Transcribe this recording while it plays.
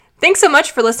Thanks so much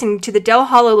for listening to the Del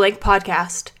Hollow Lake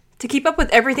podcast. To keep up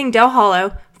with everything Del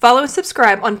Hollow, follow and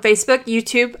subscribe on Facebook,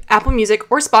 YouTube, Apple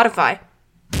Music, or Spotify.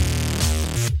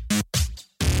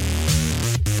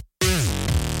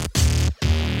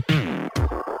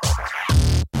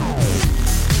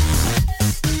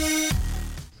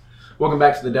 Welcome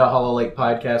back to the Del Hollow Lake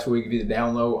podcast, where we give you the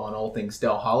down low on all things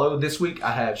Del Hollow. This week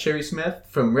I have Sherri Smith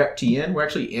from Rep TN. We're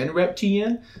actually in Rep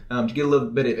TN to get a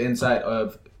little bit of insight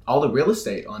of all the real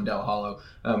estate on Del Hollow,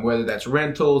 whether that's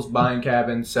rentals, buying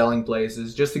cabins, selling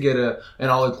places, just to get an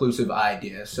all-inclusive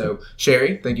idea. So,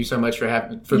 Sherri, thank you so much for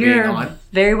being on. You're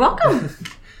very welcome.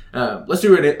 Let's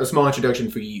do a small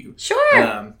introduction for you.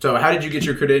 Sure. So how did you get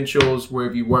your credentials? Where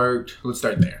have you worked? Let's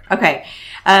start there. Okay.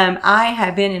 I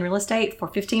have been in real estate for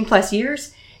 15 plus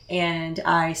years, and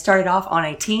I started off on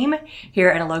a team here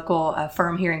at a local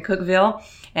firm here in Cookeville.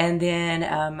 And then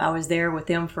I was there with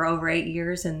them for over 8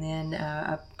 years. And then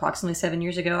approximately 7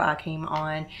 years ago, I came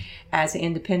on as an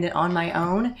independent on my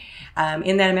own.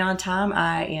 In that amount of time,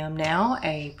 I am now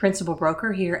a principal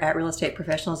broker here at Real Estate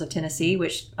Professionals of Tennessee,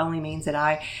 which only means that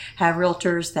I have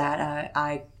realtors that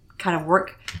I kind of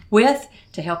work with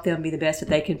to help them be the best that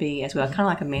they can be as well. Kind of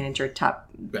like a manager type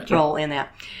role in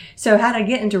that. So how did I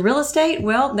get into real estate?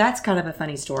 Well, that's kind of a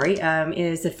funny story,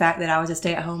 is the fact that I was a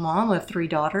stay-at-home mom of 3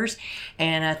 daughters,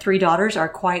 and 3 daughters are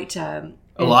quite a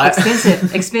lot.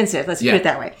 expensive. Let's put it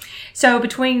that way. So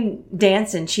between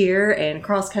dance and cheer and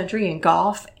cross country and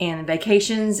golf and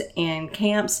vacations and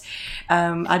camps,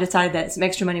 I decided that some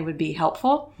extra money would be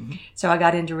helpful. Mm-hmm. So I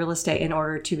got into real estate in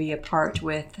order to be a part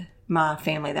with my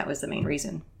family. That was the main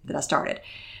reason that I started.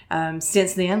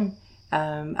 Since then,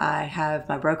 I have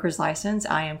my broker's license.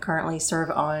 I am currently serve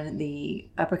on the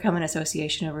Upper Cumming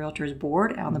Association of Realtors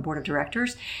board, on the board of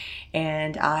directors.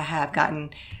 And I have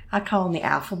gotten, I call them the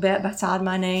alphabet beside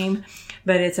my name,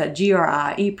 but it's a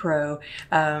GRI, ePro,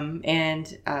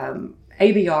 and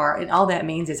ABR. And all that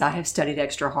means is I have studied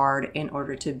extra hard in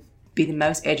order to be the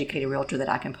most educated realtor that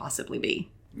I can possibly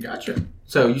be. Gotcha.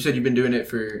 So you said you've been doing it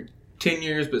for 10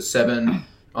 years, but 7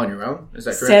 on your own. Is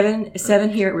that correct? Seven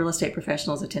here at Real Estate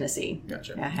Professionals of Tennessee.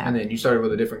 Gotcha. And then you started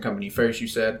with a different company first, you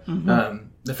said. Mm-hmm.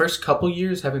 The first couple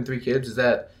years having 3 kids,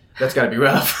 that's got to be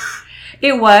rough.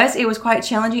 It was quite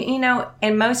challenging. You know,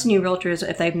 and most new realtors,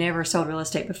 if they've never sold real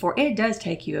estate before, it does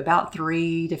take you about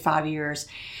 3 to 5 years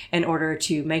in order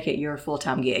to make it your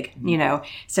full-time gig, you know.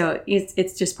 So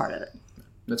it's just part of it.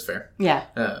 That's fair. Yeah.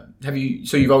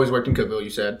 So you've always worked in Cookeville, you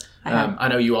said. I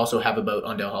know you also have a boat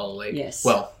on Del Hollow Lake. Yes.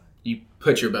 Well, you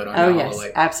put your boat on Del Hollow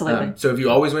Lake. Absolutely. So have you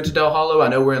always went to Del Hollow? I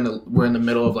know we're in the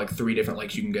middle of like 3 different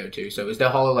lakes you can go to. So is Del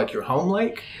Hollow like your home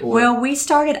lake? Or? Well, we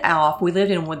started off, we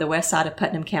lived in the west side of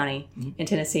Putnam County in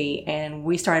Tennessee, and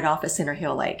we started off at Center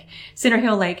Hill Lake. Center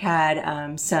Hill Lake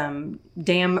had some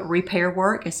dam repair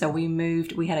work, and so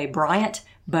we had a Bryant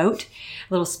boat,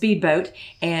 a little speedboat,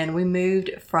 and we moved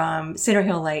from Center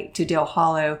Hill Lake to Del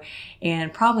Hollow,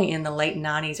 and probably in the late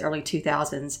 90s, early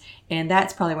 2000s, and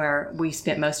that's probably where we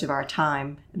spent most of our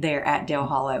time there at Del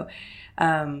Hollow.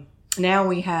 Now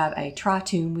we have a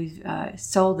Tri-Tune. We've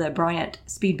sold the Bryant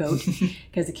speedboat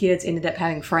because the kids ended up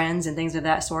having friends and things of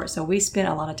that sort, so we spent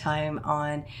a lot of time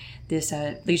on this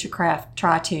leisure craft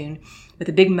Tri-Tune with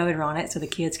a big motor on it so the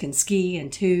kids can ski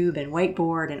and tube and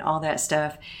wakeboard and all that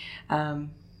stuff.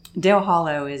 Del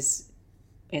Hollow is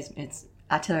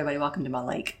I tell everybody, welcome to my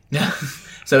lake.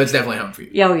 So it's definitely home for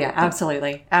you. Oh yeah,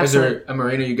 absolutely. Is there a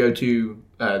marina you go to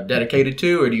dedicated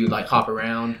to, or do you like hop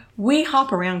around? We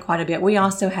hop around quite a bit. We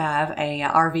also have a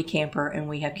RV camper, and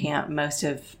we have camped most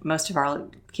of our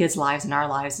kids' lives and our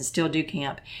lives, and still do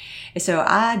camp. And so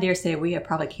I dare say we have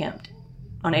probably camped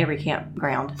on every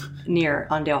campground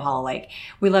on Del Hollow Lake.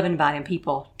 We love inviting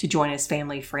people to join us,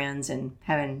 family, friends, and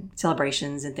having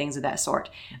celebrations and things of that sort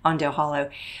on Del Hollow.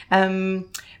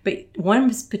 But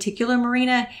one particular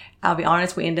marina, I'll be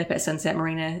honest, we end up at Sunset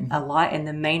Marina a lot, and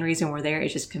the main reason we're there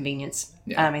is just convenience.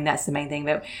 Yeah. I mean, that's the main thing.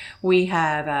 But we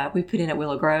have we put in at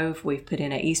Willow Grove, we've put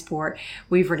in at Eastport,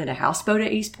 we've rented a houseboat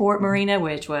at Eastport Marina,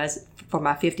 which was for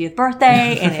my 50th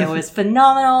birthday, and it was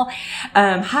phenomenal.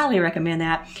 Highly recommend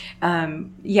that.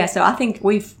 So I think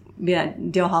we've been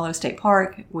at Del Hollow State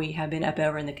Park. We have been up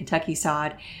over in the Kentucky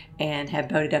side and have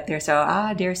boated up there. So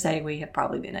I dare say we have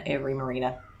probably been at every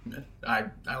marina. I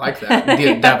like that.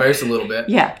 Diverse a little bit.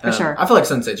 Yeah, for sure. I feel like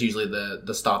Sunset's usually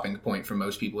the stopping point for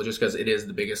most people, just because it is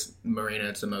the biggest marina.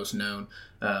 It's the most known.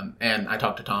 And I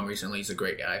talked to Tom recently. He's a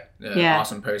great guy.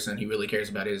 Awesome person. He really cares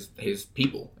about his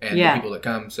people and the people that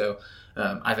come. So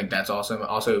I think that's awesome.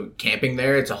 Also, camping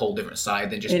there, it's a whole different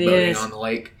side than just boating on the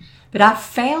lake. But I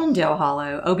found Del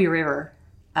Hollow, Obie River.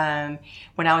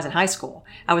 when I was in high school.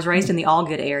 I was raised in the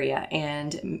Allgood area,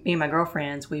 and me and my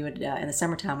girlfriends, we would in the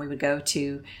summertime we would go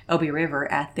to Obie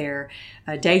River at their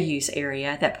day use area.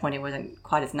 At that point, it wasn't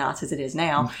quite as nice as it is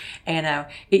now, and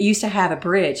it used to have a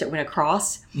bridge that went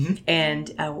across,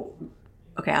 and.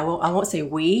 Okay, I won't say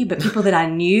we, but people that I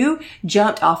knew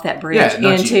jumped off that bridge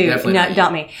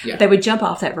not me. Yeah. They would jump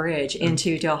off that bridge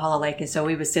into Dale Hollow Lake, and so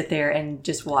we would sit there and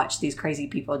just watch these crazy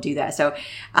people do that. So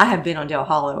I have been on Dale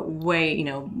Hollow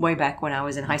way back when I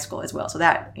was in high school as well. So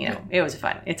that it was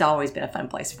fun. It's always been a fun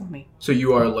place for me. So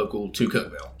you are local to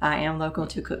Cookeville. I am local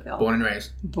to Cookeville. Born and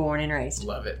raised. Born and raised.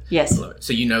 Love it. Yes. Love it.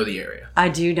 So you know the area. I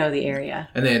do know the area.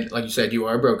 And then, like you said, you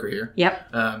are a broker here.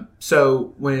 Yep.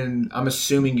 So when I'm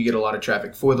assuming you get a lot of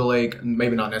traffic for the lake,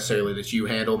 maybe not necessarily that you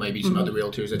handle, maybe some other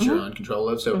realtors that you're in control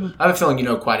of. So I have a feeling you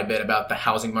know quite a bit about the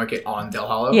housing market on Dale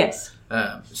Hollow. Yes.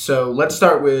 So let's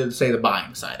start with, say, the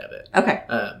buying side of it. Okay.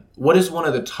 What is one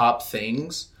of the top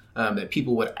things that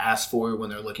people would ask for when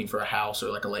they're looking for a house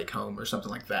or like a lake home or something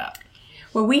like that?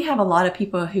 Well, we have a lot of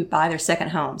people who buy their second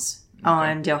homes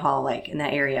on Dale Hollow Lake in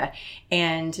that area,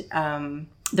 and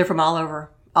they're from all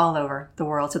over the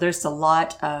world. So there's a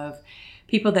lot of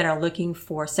people that are looking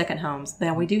for second homes.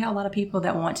 Then we do have a lot of people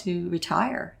that want to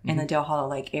retire in the Dale Hollow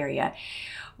Lake area.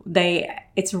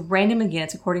 It's random again.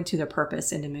 It's according to their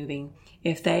purpose into moving.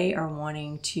 If they are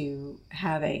wanting to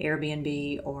have a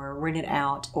Airbnb or rent it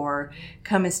out or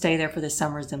come and stay there for the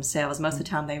summers themselves, most of the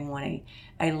time they want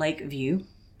a lake view.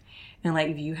 And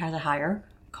lake view has a higher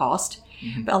cost.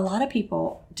 But a lot of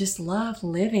people just love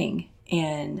living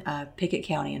in Pickett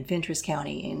County and Fentress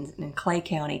County and Clay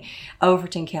County,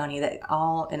 Overton County,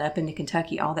 and up into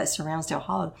Kentucky, all that surrounds Dale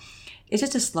Hollow. It's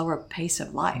just a slower pace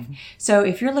of life. So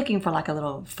if you're looking for like a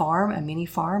little farm, a mini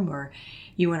farm, where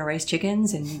you want to raise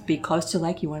chickens and be close to the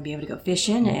lake, you want to be able to go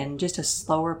fishing and just a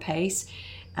slower pace,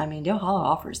 I mean, Dale Hollow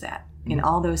offers that. And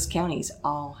all those counties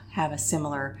all have a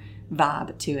similar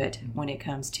vibe to it when it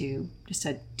comes to just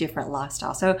a different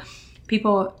lifestyle. So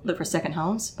people look for second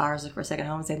homes. Buyers look for second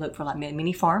homes. They look for like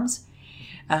mini farms.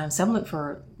 Some look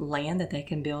for land that they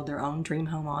can build their own dream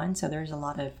home on. So there's a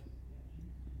lot of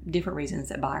different reasons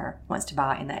that buyer wants to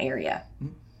buy in that area.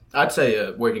 I'd say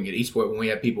working at Eastport, when we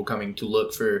have people coming to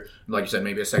look for, like you said,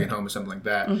 maybe a second home or something like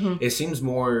that, it seems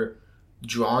more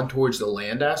drawn towards the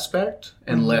land aspect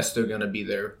unless they're going to be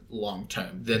there long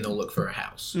term. Then they'll look for a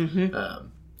house.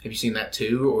 Have you seen that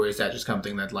too, or is that just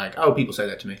something that like, oh, people say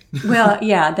that to me? Well,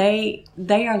 yeah,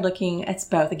 they are looking. It's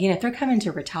both. Again, if they're coming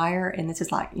to retire, and this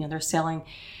is like they're selling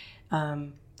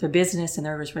their business and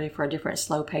they're just ready for a different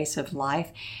slow pace of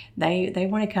life, they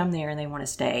want to come there and they want to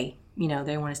stay.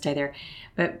 They want to stay there.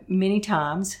 But many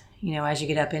times, as you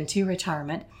get up into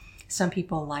retirement, some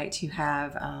people like to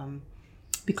have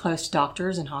be close to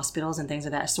doctors and hospitals and things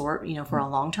of that sort, for a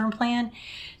long-term plan.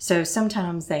 So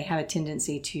sometimes they have a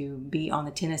tendency to be on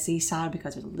the Tennessee side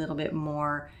because there's a little bit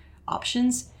more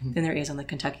options than there is on the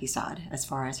Kentucky side as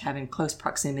far as having close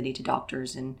proximity to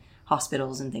doctors and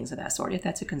hospitals and things of that sort, if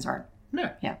that's a concern.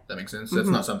 Yeah. That makes sense. That's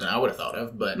not something I would have thought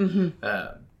of, but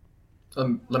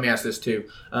let me ask this too.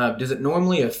 Does it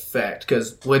normally affect,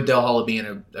 because with Dale Hollow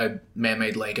being a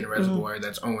man-made lake and a reservoir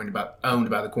that's owned by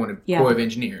the Corps of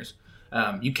Engineers,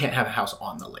 you can't have a house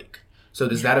on the lake. So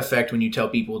does that affect when you tell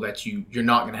people that you're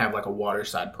not going to have like a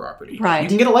waterside property? Right. You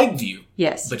can get a lake view.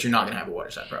 Yes. But you're not going to have a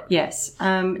waterside property. Yes.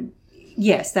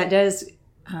 Yes, that does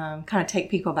kind of take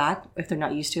people back if they're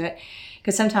not used to it.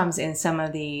 Because sometimes in some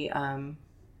of the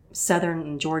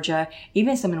southern Georgia,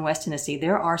 even some in West Tennessee,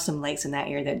 there are some lakes in that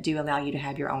area that do allow you to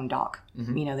have your own dock,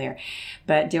 there.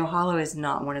 But Dale Hollow is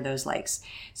not one of those lakes.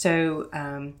 So,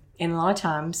 and a lot of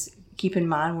times, keep in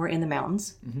mind, we're in the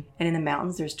mountains. And in the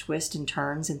mountains, there's twists and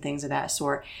turns and things of that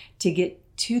sort to get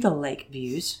to the lake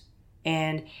views.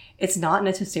 And it's not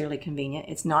necessarily convenient.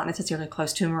 It's not necessarily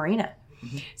close to a marina.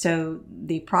 So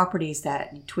the properties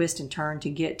that twist and turn to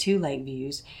get to lake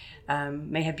views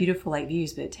may have beautiful lake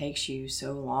views, but it takes you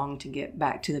so long to get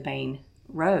back to the main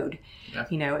road,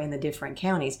 in the different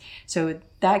counties. So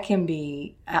that can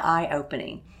be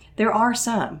eye-opening. There are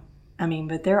some,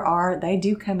 but they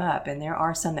do come up, and there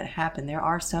are some that happen. There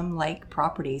are some lake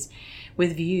properties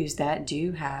with views that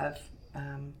do have,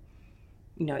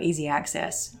 easy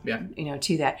access,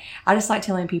 to that. I just like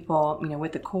telling people,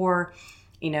 with the Corps,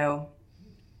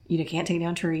 you can't take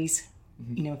down trees.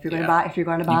 You know, if you're going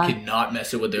to buy, you cannot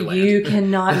mess it with their land. You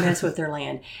cannot mess with their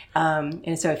land.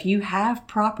 And so if you have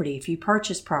property, if you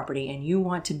purchase property and you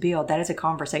want to build, that is a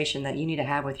conversation that you need to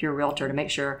have with your realtor to make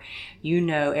sure you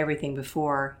know everything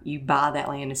before you buy that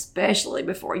land, especially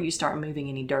before you start moving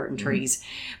any dirt and trees,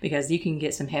 because you can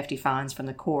get some hefty fines from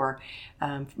the Corps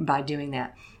by doing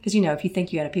that. Because, you know, if you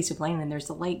think you got a piece of land and there's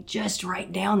the lake just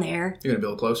right down there. You're going to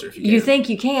build closer if you can. You think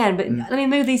you can, but let me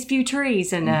move these few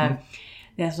trees. And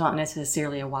that's not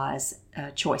necessarily a wise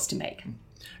choice to make.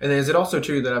 And then is it also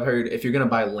true that I've heard if you're going to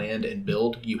buy land and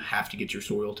build, you have to get your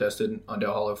soil tested on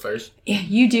Del Hollow first? Yeah,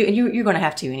 you do. You're going to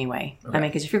have to anyway. Okay. I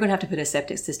mean, because if you're going to have to put a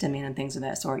septic system in and things of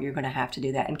that sort, you're going to have to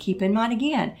do that. And keep in mind,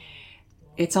 again,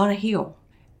 it's on a hill.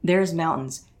 There's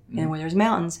mountains. And where there's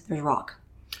mountains, there's rock.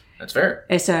 That's fair.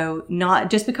 And so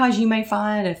not just because you may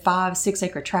find a 5-6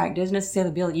 acre tract doesn't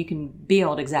necessarily you can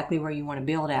build exactly where you want to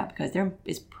build at, because there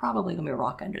is probably going to be a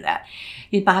rock under that.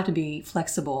 You might have to be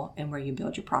flexible in where you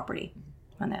build your property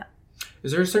on that.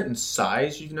 Is there a certain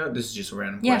size you've noticed? This is just a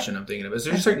random question I'm thinking of. Is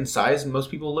there a certain size most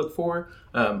people look for?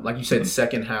 Like you said,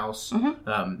 second house,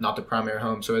 not the primary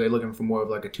home. So are they looking for more of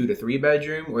like a 2 to 3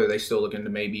 bedroom, or are they still looking to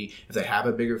maybe, if they have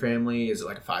a bigger family, is it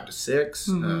like a 5 to 6?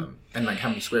 And like how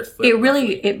many square foot? It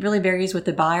really varies with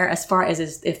the buyer. As far as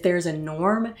if there's a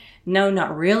norm, no,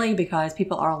 not really, because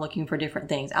people are looking for different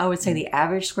things. I would say the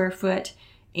average square foot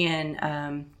in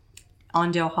on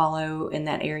Del Hollow in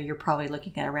that area, you're probably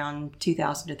looking at around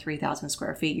 2,000 to 3,000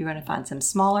 square feet. You're going to find some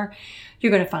smaller.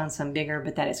 You're going to find some bigger,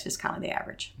 but that is just kind of the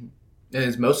average. And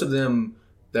is most of them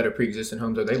that are pre-existing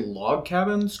homes, are they log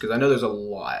cabins? Because I know there's a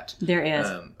lot. There is.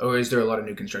 Or is there a lot of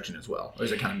new construction as well? Or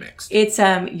is it kind of mixed? It's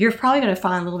you're probably going to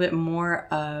find a little bit more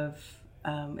of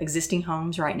existing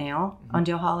homes right now on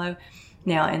Del Hollow.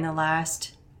 Now, in the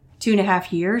last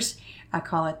 2.5 years, I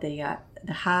call it the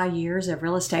high years of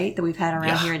real estate that we've had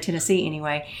around here in Tennessee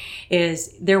anyway,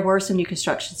 is there were some new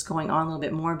constructions going on a little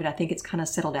bit more, but I think it's kind of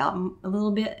settled out a little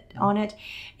bit on it.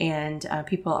 And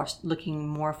people are looking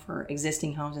more for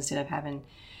existing homes instead of having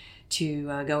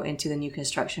to go into the new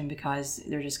construction, because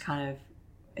they're just kind of,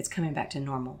 it's coming back to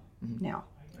normal now.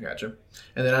 I gotcha.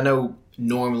 And then I know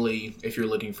normally if you're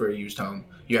looking for a used home,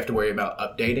 you have to worry about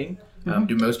updating.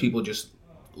 Do most people just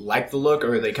like the look,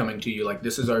 or are they coming to you like,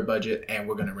 this is our budget and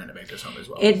we're going to renovate this home as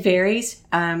well? It varies.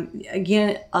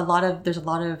 Again, there's a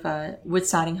lot of wood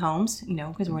siding homes, you know,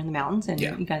 because we're in the mountains, and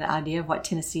you got an idea of what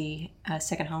Tennessee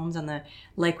second homes on the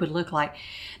lake would look like.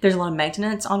 There's a lot of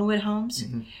maintenance on wood homes,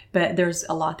 but there's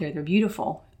a lot there. They're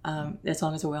beautiful as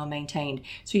long as they're well maintained.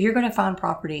 So you're going to find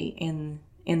property in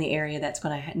the area that's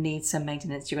going to need some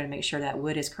maintenance. You're going to make sure that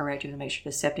wood is correct. You're going to make sure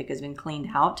the septic has been cleaned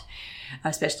out,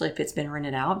 especially if it's been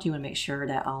rented out. You want to make sure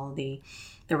that all the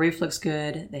roof looks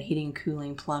good, the heating,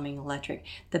 cooling, plumbing, electric,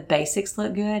 the basics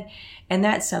look good. And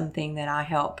that's something that I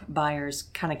help buyers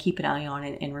kind of keep an eye on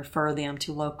and refer them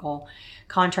to local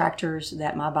contractors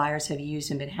that my buyers have used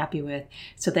and been happy with,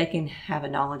 so they can have a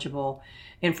knowledgeable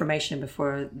information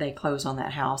before they close on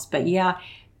that house. But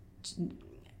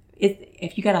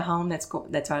if you got a home that's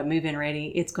move-in ready,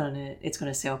 it's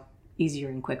gonna sell easier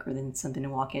and quicker than something to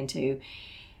walk into.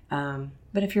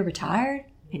 But if you're retired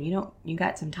and you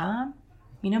got some time,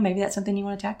 maybe that's something you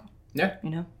want to tackle. Yeah.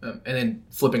 And then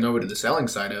flipping over to the selling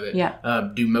side of it. Yeah.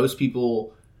 Do most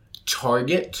people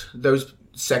target those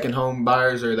second home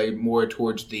buyers, or are they more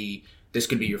towards this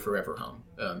could be your forever home?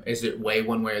 Is it way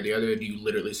one way or the other? Do you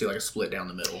literally see like a split down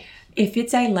the middle? If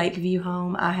it's a Lakeview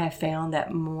home, I have found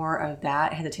that more of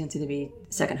that has a tendency to be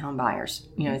second home buyers.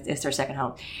 It's their second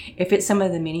home. If it's some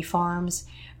of the mini farms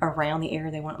around the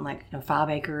area, they want like 5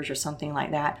 acres or something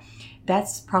like that,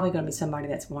 that's probably going to be somebody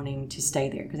that's wanting to stay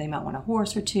there, because they might want a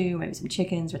horse or two, maybe some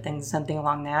chickens or something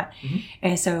along that.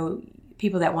 And so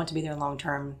people that want to be there long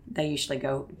term, they usually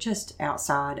go just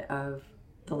outside of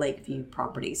the Lakeview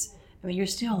properties. I mean, you're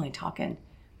still only talking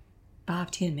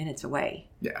 5-10 minutes away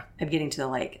of getting to the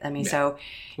lake. I mean, so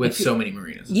with so many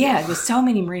marinas. With so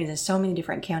many marinas and so many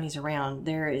different counties around,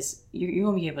 you're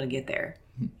going to be able to get there.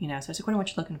 So it's according to what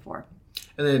you're looking for.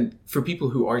 And then for people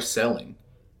who are selling,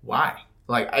 why?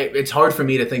 Like, it's hard for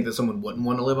me to think that someone wouldn't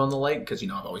want to live on the lake, because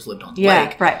I've always lived on the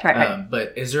lake. Right.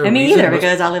 But is there a me reason? Either,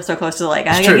 because I live so close to the lake.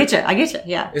 I get you.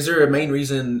 Yeah. Is there a main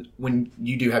reason when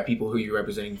you do have people who you're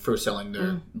representing for selling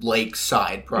the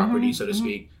lakeside property, so to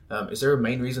speak? Is there a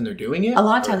main reason they're doing it? A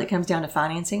lot of times it comes down to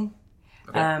financing.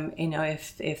 Okay.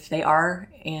 If they are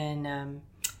in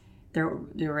their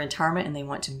retirement and they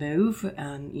want to move,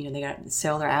 they got to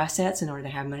sell their assets in order to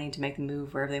have money to make the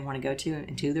move wherever they want to go to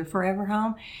into their forever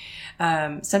home.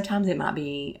 Sometimes it might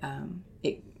be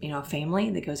a family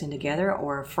that goes in together,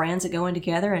 or friends that go in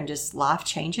together, and just life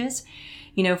changes.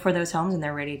 for those homes, and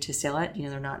they're ready to sell it.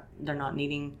 They're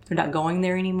not going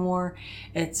there anymore.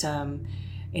 It's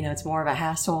it's more of a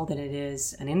hassle than it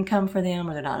is an income for them,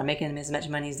 or they're not making as much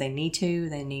money as they need to.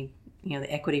 They need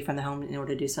the equity from the home in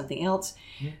order to do something else.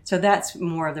 Mm-hmm. So that's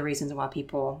more of the reasons why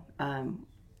people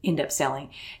end up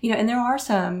selling. And there are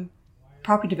some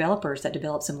property developers that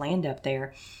develop some land up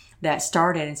there that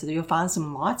started, and so you'll find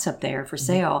some lots up there for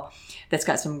sale that's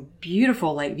got some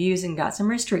beautiful lake views and got some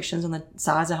restrictions on the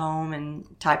size of home and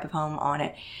type of home on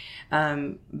it.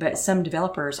 But some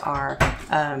developers are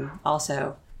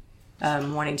also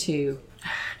wanting to.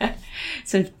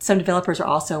 So some developers are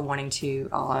also wanting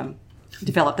to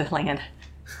develop the land.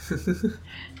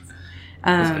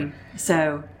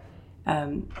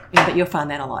 But you'll find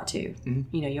that a lot too.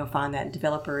 Mm-hmm. You'll find that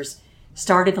developers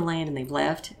started the land and they've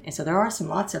left, and so there are some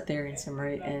lots up there in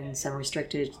some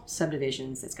restricted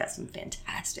subdivisions that's got some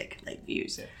fantastic lake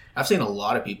views. Yeah. I've seen a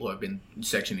lot of people have been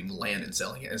sectioning land and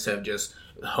selling it instead of just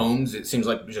homes. It seems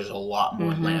like there's a lot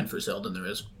more land for sale than there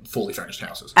is fully furnished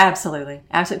houses. Absolutely.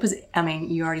 Because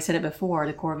you already said it before.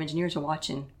 The Corps of Engineers are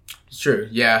watching. It's true.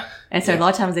 Yeah. And so a lot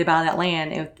of times they buy that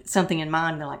land with something in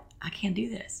mind. And they're like, I can't do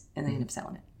this, and they end up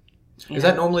selling it. Is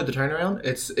that normally the turnaround?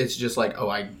 It's just like,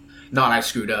 I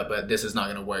screwed up, but this is not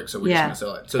going to work, so we're just going to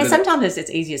sell it. So and sometimes it's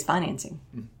easy as financing.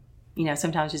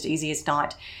 Sometimes it's easy as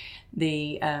not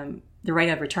the rate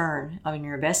of return on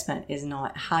your investment is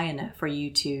not high enough for you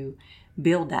to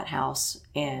build that house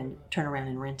and turn around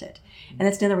and rent it. And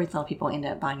that's another reason a lot of people end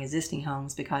up buying existing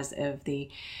homes, because of the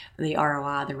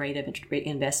ROI, the rate of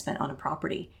investment on a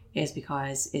property, is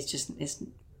because it's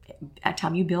at the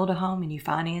time you build a home and you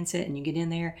finance it and you get in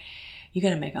there, you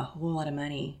got to make a whole lot of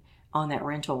money on that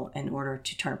rental in order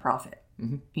to turn a profit.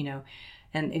 And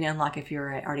unlike if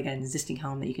you're already got an existing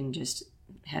home that you can just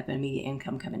have an immediate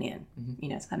income coming in,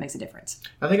 so that makes a difference.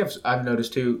 I think I've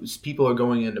noticed too, people are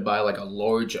going in to buy like a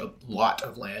large lot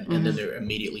of land and then they're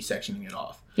immediately sectioning it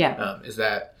off. Yeah. Is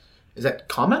that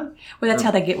common? Well, that's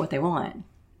how they get what they want,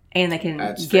 and they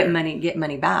can get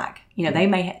money back.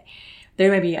 There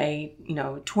may be a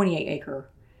 28 acre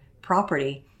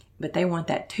property, but they want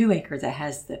that 2 acres that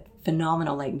has the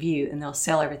phenomenal lake view, and they'll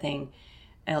sell everything.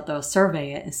 They'll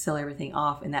survey it and sell everything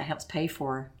off, and that helps pay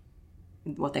for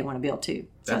what they want to build too.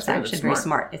 So it's actually very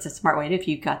smart. It's a smart way to do if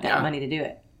you've got that money to do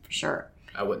it, for sure.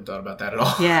 I wouldn't thought about that at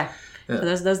all. Yeah. So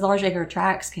those large acre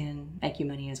tracts can make you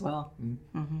money as well.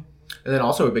 Mm-hmm. And then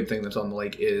also a big thing that's on the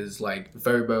lake is like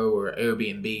Verbo or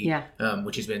Airbnb,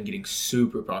 which has been getting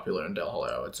super popular in Del Hollow,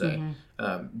 I would say.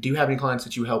 Do you have any clients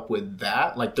that you help with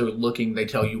that? Like they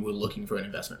tell you we're looking for an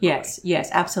investment property. Yes,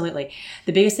 absolutely.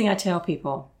 The biggest thing I tell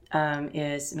people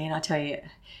is, I tell you,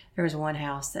 there was one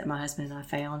house that my husband and I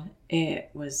found. It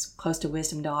was close to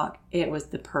Wisdom Dock. It was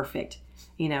the perfect,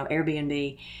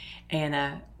 Airbnb.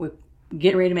 And we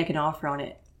get ready to make an offer on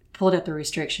it, pulled up the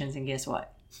restrictions, and guess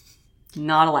what?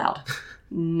 Not allowed.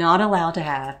 Not allowed to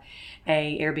have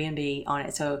a Airbnb on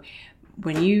it. So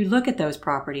when you look at those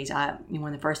properties, one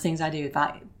of the first things I do, if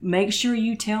I make sure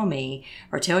you tell me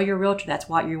or tell your realtor that's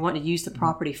what you want to use the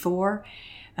property for,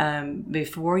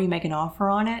 before you make an offer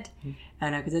on it.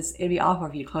 Because it'd be awful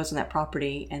if you close on that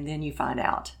property and then you find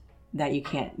out that you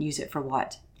can't use it for an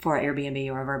Airbnb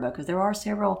or a Verbo, because there are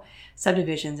several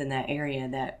subdivisions in that area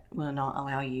that will not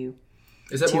allow you.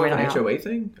 Is that more of an HOA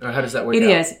thing, or how does that work out? It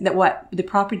is that what the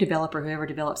property developer, whoever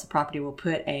develops the property, will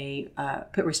put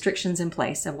restrictions in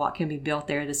place of what can be built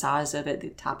there, the size of it, the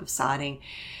type of siding,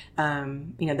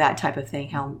 that type of thing,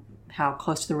 how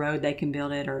close to the road they can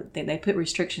build it, or they put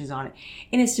restrictions on it,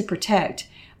 and it's to protect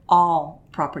all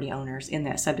property owners in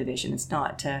that subdivision. It's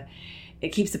not to. It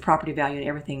keeps the property value and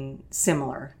everything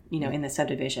similar, in the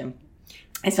subdivision.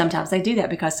 And sometimes they do that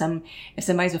because if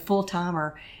somebody's a full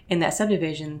timer in that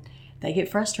subdivision, they get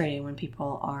frustrated when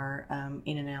people are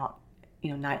in and out,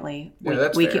 nightly,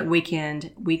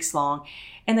 weekend, weeks long,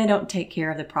 and they don't take care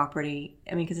of the property.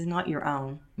 Because it's not your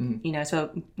own.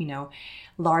 So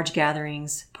large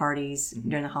gatherings, parties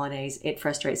during the holidays, it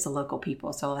frustrates the local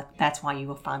people. So that's why you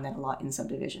will find that a lot in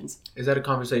subdivisions. Is that a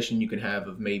conversation you can have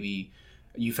of maybe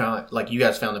you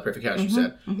guys found the perfect house? You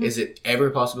said, is it ever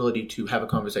a possibility to have a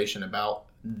conversation about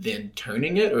then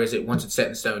turning it, or is it once it's set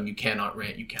in stone, you cannot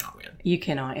rent? You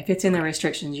cannot. If it's in the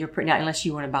restrictions, you're pretty, unless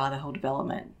you want to buy the whole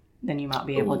development, then you might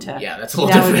be able to. Yeah, that's a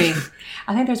little different.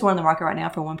 I think there's one on the market right now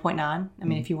for 1.9.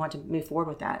 If you want to move forward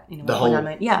with that, the whole.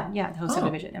 The whole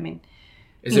subdivision.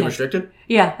 Is it restricted?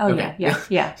 Yeah. Oh, okay.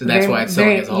 Yeah. So that's why it's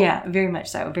selling as all. Yeah, very much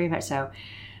so.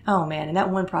 Oh man, and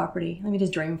that one property. Let me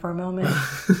just dream for a moment.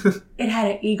 It had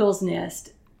an eagle's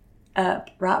nest up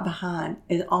right behind,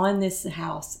 is on this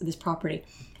house, this property.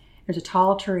 There's a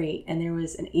tall tree, and there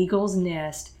was an eagle's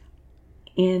nest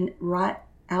in right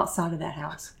outside of that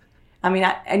house. I mean,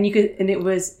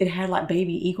 it had like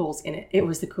baby eagles in it. It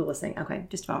was the coolest thing. Okay,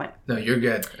 just a moment. No, you're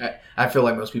good. I feel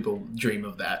like most people dream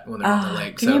of that when they're on the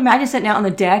lake. Can you imagine sitting out on the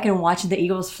deck and watching the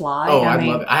eagles fly? Oh, I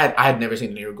love it. I had never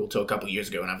seen an eagle till a couple of years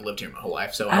ago, and I've lived here my whole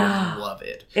life, so I love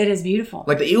it. It is beautiful.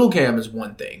 Like the eagle cam is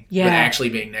one thing, but actually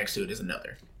being next to it is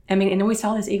another. I mean, and then we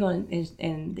saw this eagle,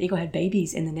 and the eagle had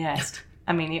babies in the nest.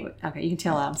 I mean, you can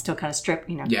tell I'm still kind of stripped,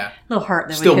 a little hurt.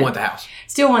 That Still want the house.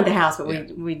 Still want the house, but we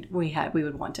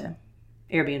would want to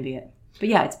Airbnb it. But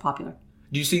yeah, it's popular.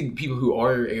 Do you see people who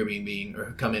are Airbnb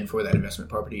or come in for that investment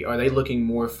property, are they looking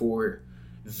more for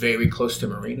very close to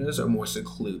marinas or more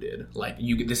secluded? Like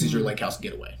this is your lake house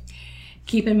getaway.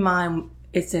 Keep in mind,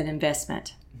 it's an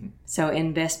investment. Mm-hmm. So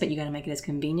investment, you got to make it as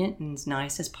convenient and as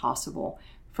nice as possible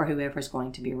for whoever's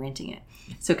going to be renting it.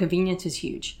 So convenience is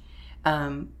huge.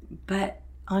 But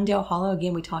on Dale Hollow,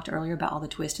 again, we talked earlier about all the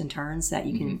twists and turns that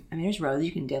you can, I mean, there's roads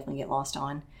you can definitely get lost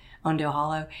on Dale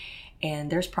Hollow.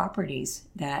 And there's properties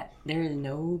that there is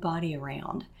nobody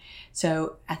around.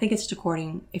 So I think it's just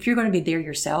according, if you're going to be there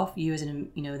yourself, you as the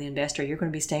investor, you're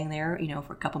going to be staying there,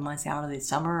 for a couple months out of the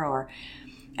summer or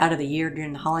out of the year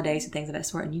during the holidays and things of that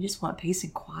sort. And you just want peace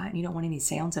and quiet and you don't want any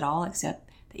sounds at all except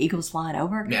the eagles flying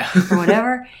over or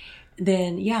whatever.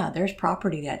 Then there's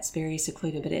property that's very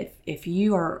secluded. But if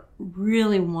you are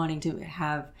really wanting to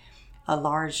have a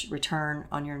large return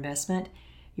on your investment,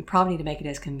 you probably need to make it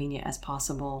as convenient as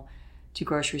possible to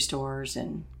grocery stores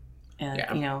and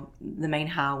the main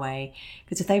highway.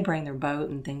 Because if they bring their boat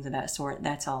and things of that sort,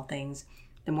 that's all things.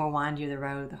 The more windier the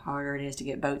road, the harder it is to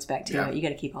get boats back to it. You got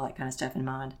to keep all that kind of stuff in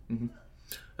mind.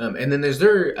 Mm-hmm. And then is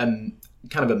there kind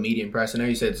of a medium price? I know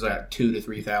you said it's like $2,000 to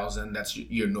 $3,000. That's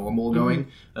your normal going.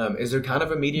 Mm-hmm. Is there kind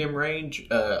of a medium range?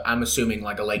 I'm assuming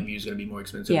like a lake view is going to be more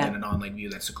expensive than a non-lake view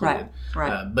that's secluded.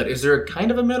 Right. But is there a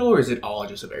kind of a middle, or is it all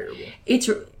just a variable?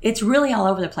 It's really all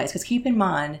over the place. Because keep in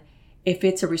mind, if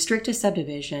it's a restricted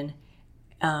subdivision,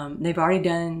 they've already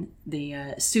done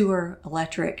the sewer,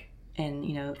 electric,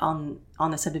 and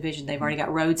on the subdivision, they've already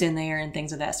got roads in there and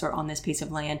things of that sort on this piece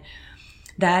of land.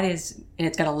 And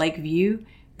it's got a lake view.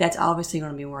 That's obviously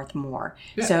going to be worth more.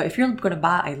 Yeah. So if you're going to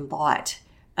buy a lot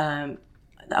that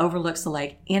overlooks the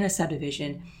lake in a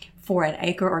subdivision for an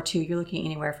acre or two, you're looking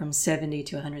anywhere from $70,000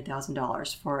 to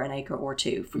 $100,000 for an acre or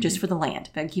two, just for the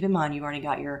land. But keep in mind, you've already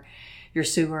got your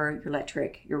sewer, your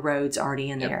electric, your roads already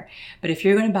in there. But if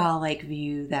you're going to buy a lake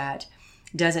view that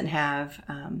doesn't have,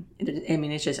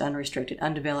 it's just unrestricted,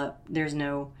 undeveloped. There's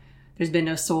been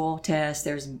no soil test.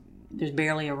 There's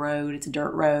barely a road. It's a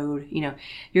dirt road.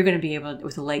 You're going to be able to,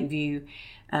 with a lake view,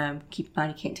 keep in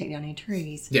mind you can't take down any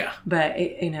trees. Yeah. But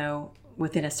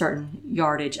within a certain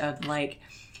yardage of the lake,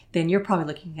 then you're probably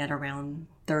looking at around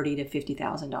 $30,000 to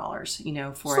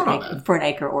 $50,000, for an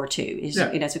acre or two.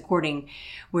 It's according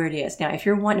where it is. Now, if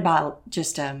you're wanting to buy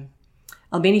just a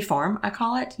mini farm, I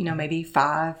call it, maybe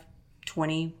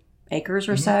 20 acres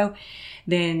or so,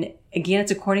 then again,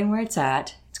 it's according where it's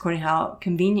at. It's according how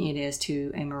convenient it is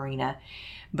to a marina.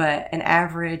 But an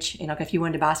average, if you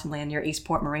wanted to buy some land near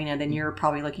Eastport Marina, then you're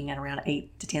probably looking at around $8,000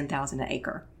 to $10,000 an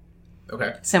acre.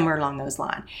 Okay. Somewhere along those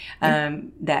lines.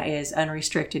 That is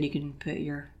unrestricted. You can put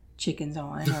your chickens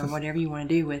on or whatever you want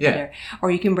to do with it.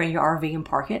 Or you can bring your RV and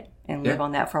park it and live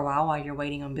on that for a while you're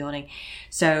waiting on building.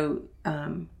 So,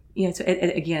 again,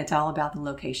 it's all about the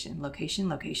location. Location.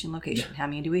 Yeah. How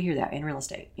many do we hear that in real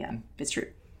estate? Yeah, it's true.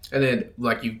 And then,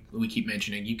 we keep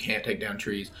mentioning, you can't take down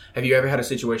trees. Have you ever had a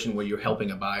situation where you're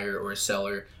helping a buyer or a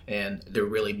seller and they're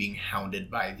really being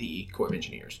hounded by the Corps of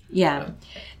Engineers? Yeah.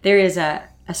 There is a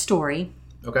story.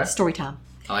 Okay. Story time.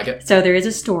 I like it. So there is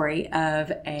a story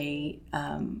of a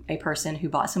person who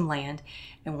bought some land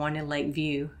and wanted a lake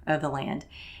view of the land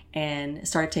and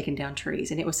started taking down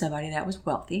trees. And it was somebody that was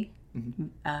wealthy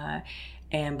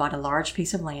and bought a large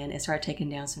piece of land and started taking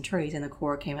down some trees. And the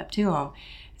Corps came up to him and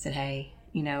said, hey,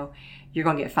 you're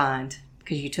going to get fined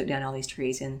because you took down all these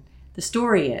trees. And the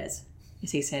story is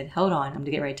he said, hold on, I'm going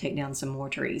to get ready to take down some more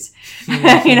trees.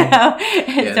 Yeah,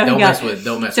 don't mess with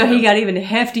it. So he got even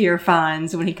heftier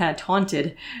fines when he kind of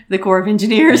taunted the Corps of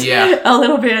Engineers a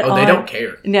little bit. Oh, they don't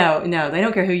care. No, they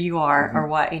don't care who you are or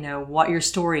what your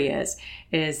story is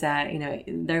that,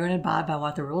 they're going to abide by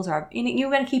what the rules are. And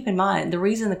you've got to keep in mind, the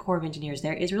reason the Corps of Engineers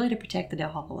there is really to protect the Dale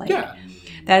Hollow Lake. Yeah.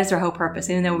 That is their whole purpose.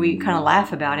 Even though we kind of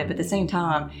laugh about it, but at the same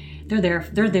time, they're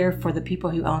there for the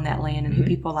people who own that land and who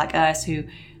people like us who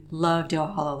love Dale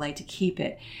Hollow Lake to keep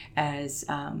it as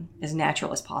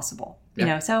natural as possible. You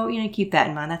know, so, keep that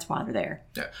in mind. That's why they're there.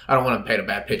 Yeah. I don't want to paint a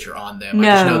bad picture on them. I No,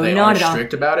 just know they not are at all.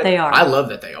 strict about it. They are. I love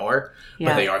that they are, Yeah.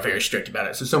 but they are very strict about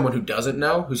it. So someone who doesn't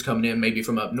know, who's coming in maybe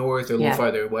from up north or a little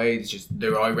farther away, it's just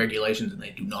there are regulations and they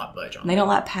do not budge on They don't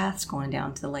like paths going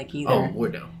down to the lake either. Oh,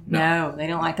 Lord, no. No, they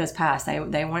don't like those paths. They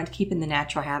want it to keep in the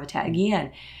natural habitat.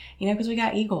 Again, because we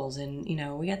got eagles and,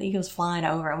 we got the eagles flying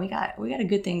over and we got a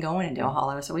good thing going in Del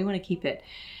Hollow. So we want to keep it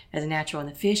as natural. And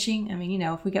the fishing,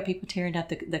 if we got people tearing up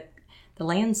the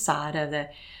land side of the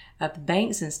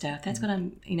banks and stuff, that's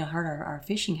going to, hurt our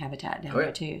fishing habitat down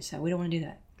there too. So we don't want to do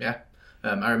that. Yeah.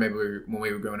 I remember when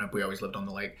we were growing up, we always lived on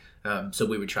the lake. So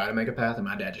we would try to make a path, and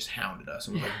my dad just hounded us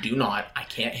and was like, do not. I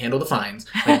can't handle the fines.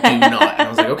 Like, do not. And I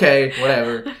was like, okay,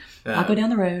 whatever. I'll go down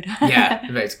the road.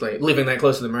 Yeah, basically. Living that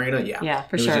close to the marina, Yeah,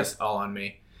 for it sure. It was just all on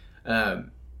me.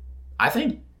 I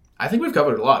think we've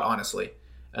covered a lot, honestly.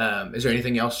 Is there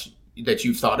anything else that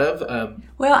you've thought of?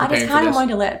 Well, I just kind of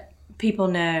wanted to let people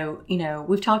know,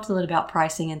 we've talked a little about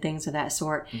pricing and things of that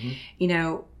sort.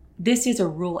 Mm-hmm. This is a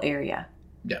rural area.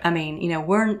 Yeah.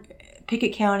 We're in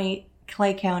Pickett County,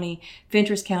 Clay County,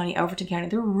 Fentress County, Overton County.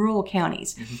 They're rural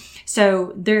counties. Mm-hmm.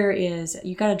 So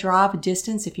you got to drive a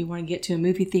distance if you want to get to a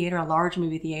movie theater, a large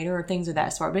movie theater, or things of that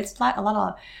sort. But it's like a lot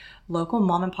of local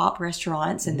mom and pop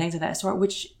restaurants and things of that sort,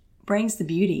 which brings the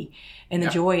beauty and the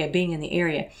joy of being in the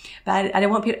area. But I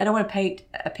don't want to paint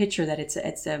a picture that it's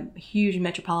a huge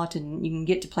metropolitan. You can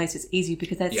get to places easy,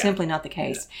 because that's simply not the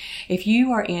case. Yeah. If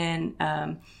you are in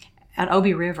at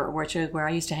Obie River, which is where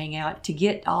I used to hang out, to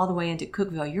get all the way into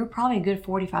Cookeville, you're probably a good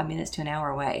 45 minutes to an hour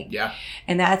away. Yeah.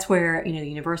 And that's where, the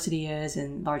university is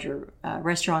and larger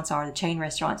restaurants are, the chain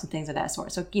restaurants and things of that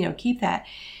sort. So, keep that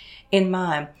in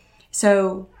mind.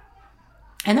 So,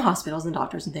 and the hospitals and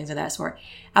doctors and things of that sort.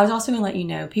 I was also going to let you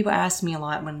know, people ask me a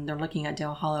lot when they're looking at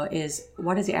Del Hollow is,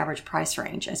 what is the average price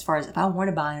range as far as if I want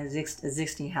to buy an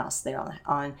existing house there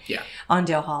on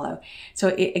Del Hollow. So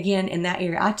again, in that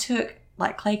area, I took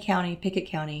like Clay County, Pickett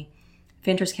County,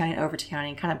 Fentress County, and Overton County,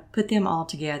 and kind of put them all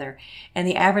together. And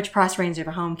the average price range of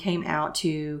a home came out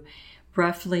to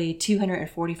roughly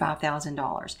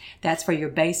 $245,000. That's for your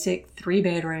basic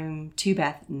 3-bedroom,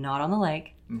 2-bath, not on the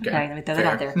lake. Okay, let me throw that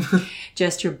out there.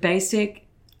 Just your basic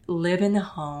live in the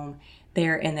home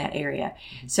there in that area.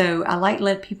 Mm-hmm. So I like to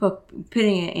let people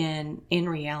putting it in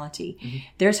reality. Mm-hmm.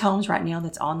 There's homes right now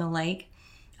that's on the lake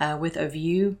with a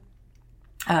view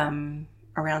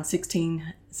around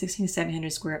 16 to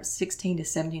 1700 square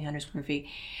feet.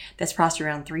 That's priced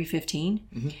around $315,000.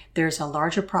 Mm-hmm. There's a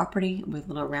larger property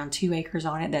with around 2 acres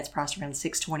on it that's priced around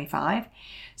 $625,000.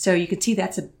 So you can see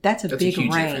that's a big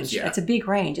range. Yeah. That's a big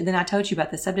range. And then I told you about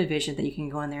the subdivision that you can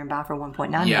go in there and buy for $1.9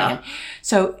 million.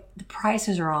 So the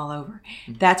prices are all over.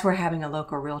 Mm-hmm. That's where having a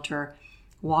local realtor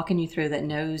walking you through that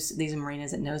knows these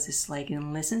marinas, that knows this lake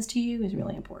and listens to you is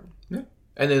really important. Yeah.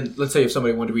 And then let's say if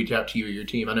somebody wanted to reach out to you or your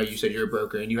team, I know you said you're a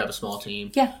broker and you have a small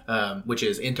team. Yeah. Which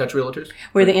is In Touch Realtors?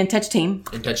 We're the In Touch team.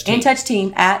 In Touch team. In Touch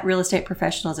team at Real Estate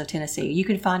Professionals of Tennessee. You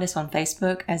can find us on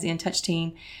Facebook as the In Touch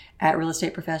team at Real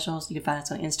Estate Professionals. You can find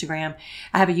us on Instagram.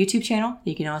 I have a YouTube channel.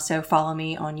 You can also follow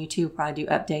me on YouTube where I do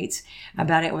updates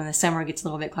about it. When the summer gets a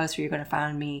little bit closer, you're going to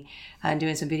find me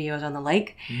doing some videos on the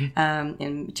lake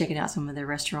and checking out some of the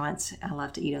restaurants. I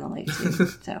love to eat on the lake too.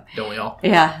 So don't we all?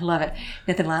 Yeah, love it.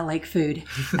 Nothing like lake food.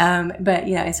 But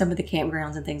and some of the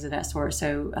campgrounds and things of that sort.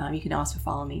 So you can also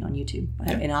follow me on YouTube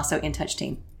and also In Touch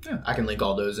team. Yeah, I can link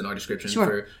all those in our description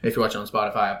for if you're watching on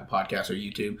Spotify, Apple Podcasts, or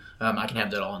YouTube. I can have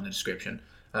that all in the description.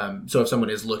 So if someone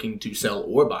is looking to sell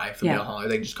or buy from Del Hollow,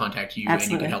 they can just contact you and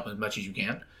you can help as much as you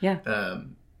can. Yeah.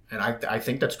 And I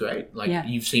think that's great. Like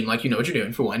you seem like you know what you're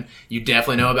doing, for one. You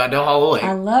definitely know about Del Hollow Lake.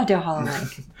 I love Del Hollow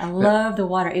Lake. I love the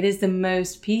water. It is the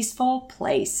most peaceful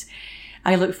place.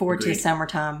 I look forward to the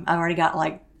summertime. I've already got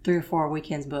like 3 or 4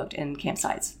 weekends booked and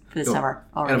campsites for the summer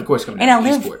already. And of course, coming down to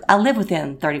Eastport. I live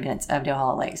within 30 minutes of Del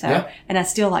Hollow Lake. So and I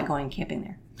still like going camping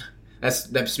there.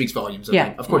 That speaks volumes.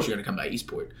 Of course, you're going to come by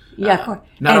Eastport. Yeah, of course.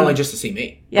 Not only just to see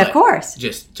me. Yeah, of course.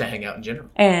 Just to hang out in general.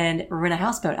 And rent a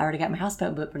houseboat. I already got my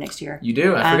houseboat booked for next year. You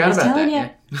do? I forgot about that.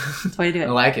 You. That's why you do it.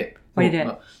 I like it. What do you do?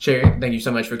 Well, Sherri, thank you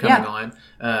so much for coming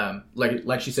on.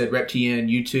 Like she said,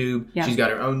 RepTN, YouTube. Yeah. She's got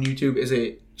her own YouTube. Is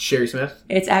it Sherri Smith?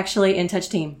 It's actually In Touch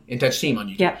Team. In Touch Team on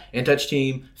YouTube. Yeah. In Touch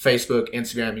Team, Facebook,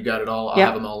 Instagram. You got it all. I'll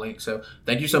have them all linked. So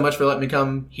thank you so much for letting me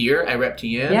come here at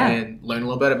RepTN and learn a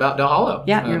little bit about Del Hollow.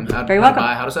 Yeah, you're very welcome. How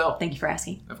to buy, how to sell. Thank you for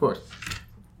asking. Of course.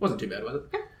 Wasn't too bad, was it?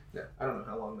 Yeah. I don't know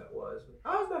how long that was.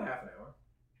 But, it was about half an hour.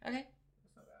 Okay.